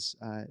 who was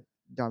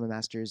Dharma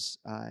Master's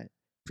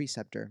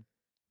preceptor,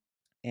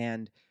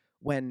 and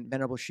when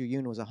Venerable Shu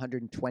Yun was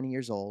 120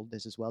 years old,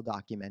 this is well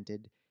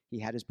documented, he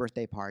had his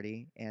birthday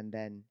party, and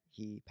then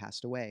he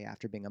passed away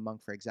after being a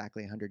monk for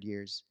exactly 100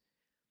 years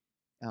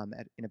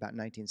in about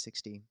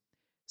 1960.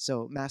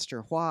 So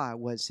Master Hua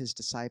was his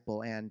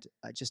disciple and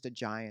just a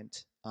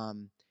giant.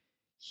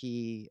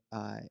 He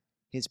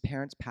His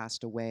parents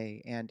passed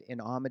away, and in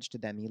homage to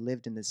them, he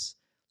lived in this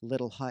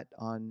little hut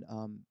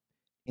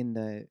in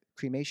the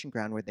cremation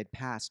ground where they'd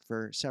passed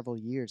for several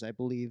years, I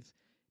believe,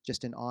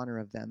 just in honor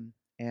of them,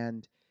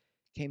 and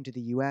came to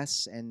the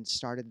U.S. and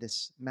started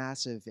this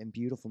massive and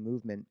beautiful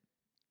movement.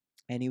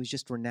 And he was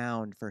just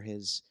renowned for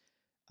his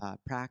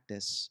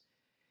practice.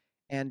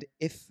 And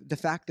if the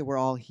fact that we're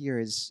all here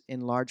is in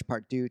large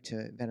part due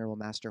to Venerable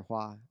Master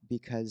Hua,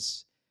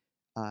 because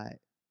Ajahn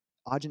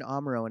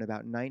Amaro in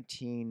about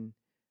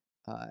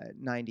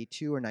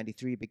 1992 or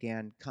 93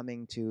 began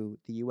coming to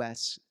the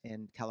U.S.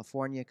 and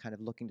California, kind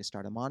of looking to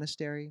start a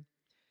monastery.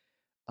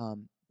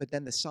 But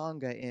then the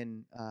Sangha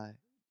in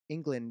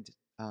England,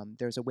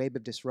 there's a wave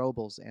of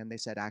disrobals, and they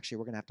said, actually,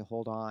 we're going to have to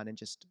hold on and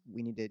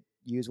we need to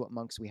use what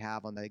monks we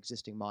have on the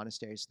existing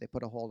monasteries. So they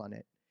put a hold on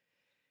it.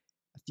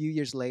 A few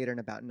years later, in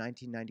about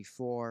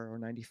 1994 or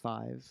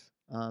 95,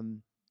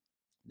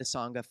 the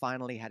Sangha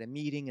finally had a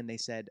meeting, and they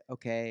said,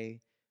 okay,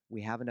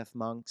 we have enough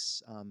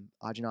monks.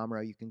 Ajahn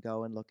Amaro, you can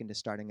go and look into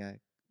starting a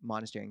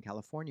monastery in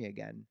California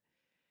again.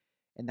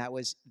 And that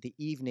was the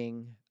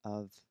evening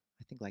of,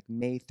 I think, like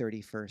May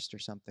 31st or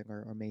something,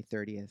 or May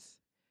 30th.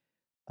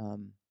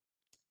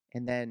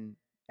 And then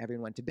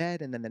everyone went to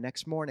bed, and then the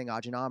next morning,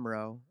 Ajahn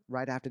Amaro,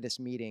 right after this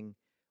meeting,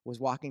 was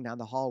walking down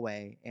the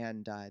hallway,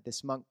 and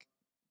this monk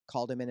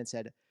called him in and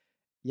said,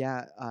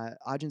 yeah,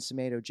 Ajahn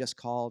Sumedho just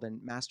called,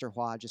 and Master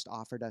Hua just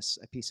offered us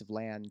a piece of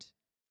land,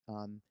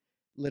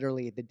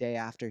 literally the day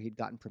after he'd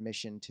gotten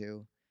permission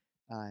to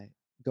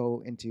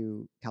go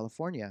into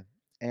California.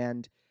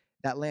 and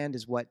that land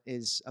is what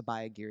is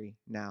Abayagiri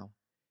now.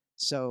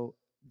 So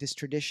this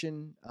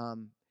tradition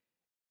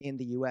in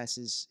the U.S.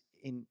 is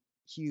in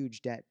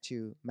huge debt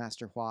to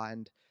Master Hua.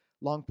 And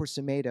Longpo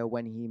Sumedho,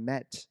 when he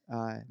met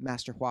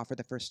Master Hua for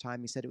the first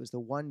time, he said it was the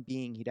one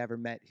being he'd ever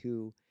met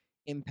who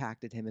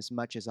impacted him as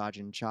much as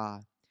Ajahn Chah.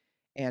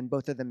 And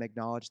both of them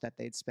acknowledged that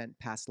they'd spent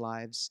past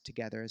lives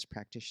together as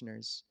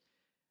practitioners.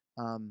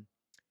 Um,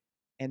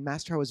 and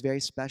Master Hua was very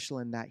special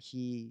in that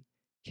he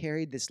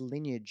carried this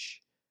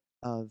lineage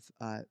of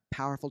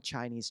powerful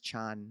Chinese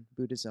Chan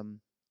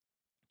Buddhism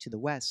to the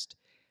West.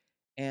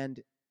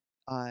 And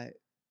uh,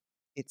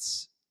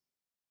 it's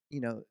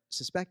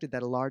suspected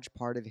that a large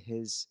part of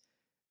his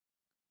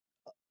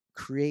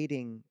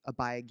creating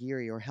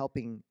Abayagiri or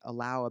helping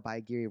allow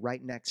Abayagiri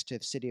right next to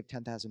the city of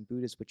 10,000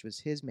 Buddhas, which was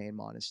his main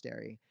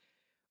monastery,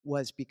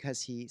 was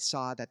because he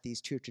saw that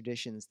these two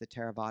traditions, the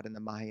Theravada and the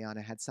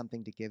Mahayana, had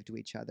something to give to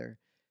each other.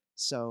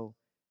 So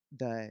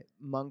the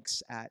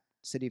monks at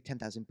City of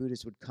 10,000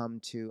 Buddhas would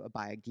come to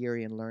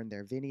Abayagiri and learn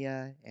their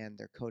Vinaya and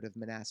their code of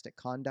monastic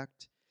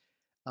conduct.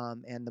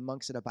 And the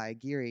monks at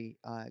Abayagiri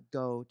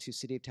go to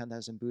City of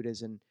 10,000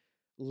 Buddhas and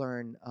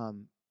learn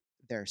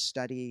their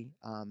study,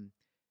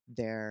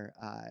 their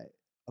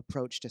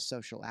approach to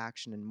social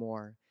action, and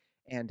more.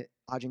 And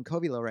Ajahn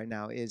Kovilo right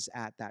now is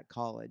at that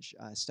college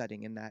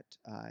studying in that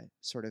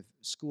sort of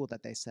school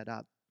that they set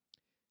up.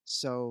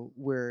 So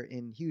we're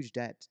in huge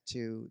debt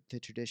to the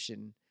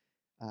tradition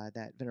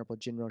that Venerable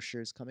Jin Rou Shi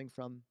is coming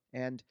from.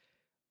 And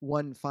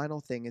one final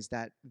thing is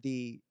that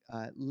the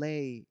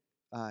lay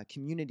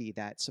community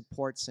that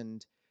supports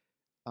and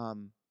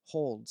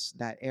holds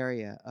that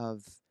area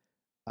of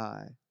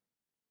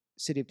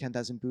City of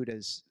 10,000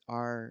 Buddhas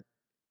are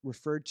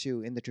referred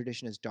to in the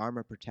tradition as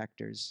Dharma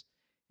protectors.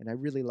 And I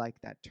really like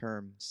that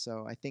term.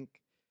 So I think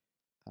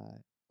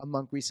a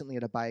monk recently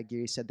at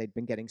Abayagiri said they'd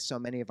been getting so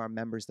many of our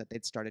members that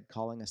they'd started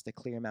calling us the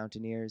Clear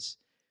Mountaineers,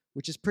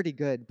 which is pretty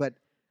good. But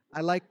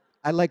I like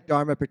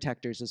Dharma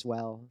protectors as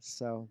well.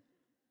 So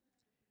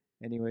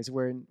anyways,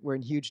 we're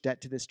in huge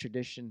debt to this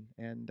tradition.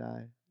 And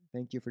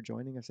thank you for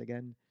joining us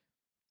again.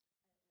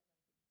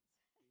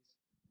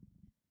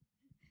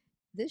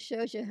 This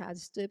shows you how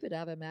stupid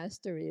our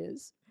master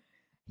is.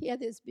 He had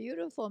this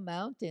beautiful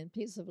mountain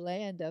piece of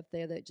land up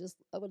there that just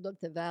overlooked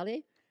the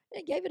valley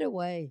and gave it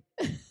away.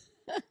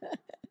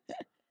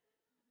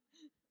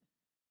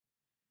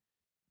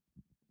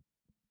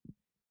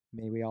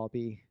 May we all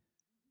be.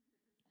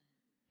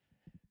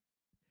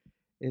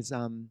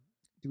 Do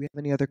we have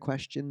any other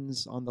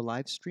questions on the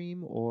live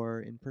stream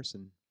or in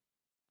person?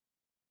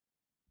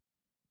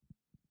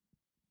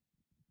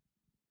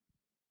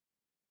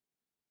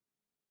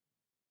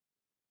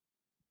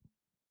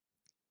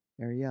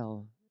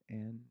 Ariel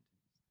and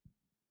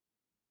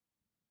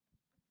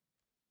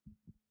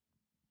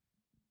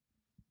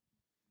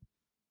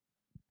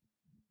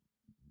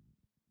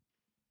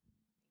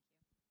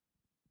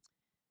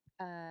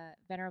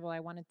Venerable, I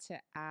wanted to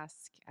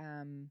ask,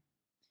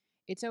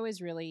 it's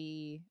always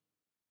really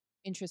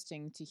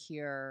interesting to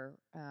hear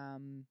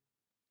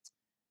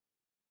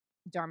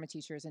Dharma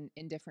teachers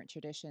in different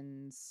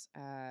traditions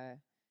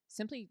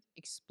simply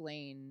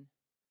explain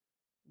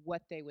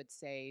what they would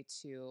say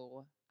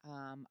to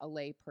a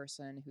lay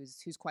person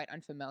who's quite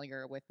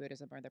unfamiliar with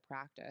Buddhism or the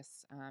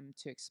practice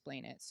to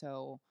explain it.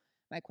 So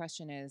my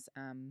question is,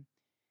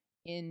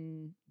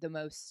 in the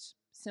most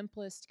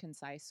simplest,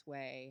 concise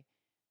way,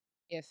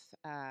 if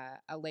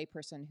a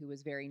layperson who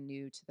was very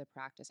new to the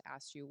practice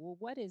asked you, well,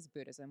 what is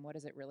Buddhism? What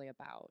is it really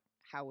about?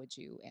 How would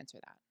you answer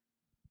that?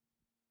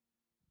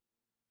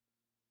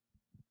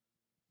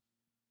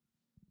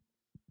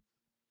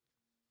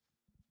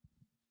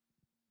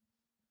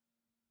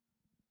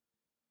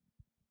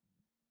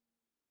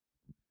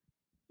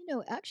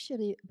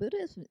 Actually,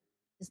 Buddhism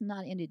is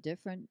not any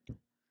different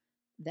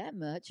that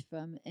much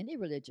from any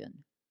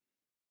religion.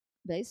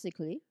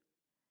 Basically,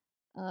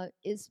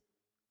 is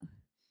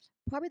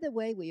probably the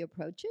way we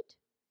approach it.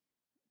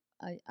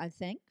 I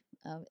think,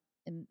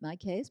 in my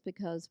case,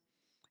 because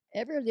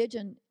every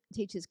religion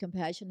teaches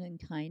compassion and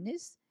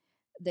kindness.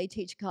 They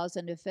teach cause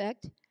and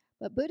effect,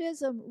 but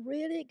Buddhism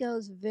really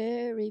goes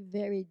very,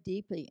 very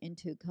deeply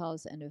into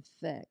cause and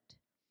effect,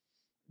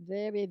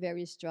 very,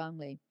 very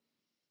strongly.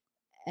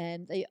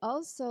 And they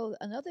also,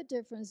 another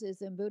difference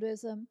is in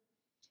Buddhism,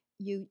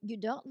 you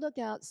don't look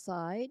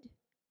outside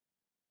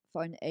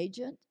for an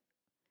agent.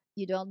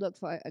 You don't look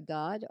for a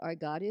god or a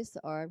goddess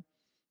or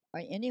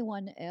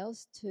anyone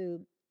else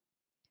to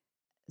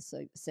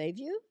save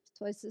you,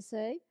 twice to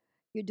say.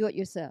 You do it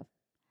yourself.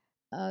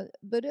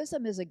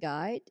 Buddhism is a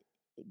guide.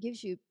 It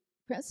gives you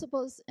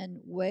principles and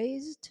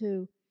ways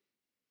to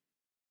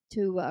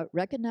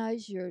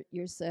recognize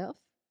yourself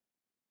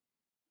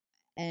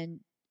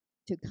and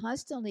to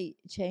constantly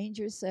change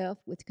yourself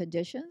with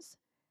conditions.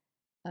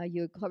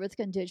 You cope with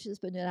conditions,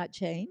 but do not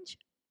change.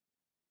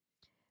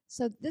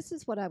 So this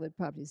is what I would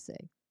probably say.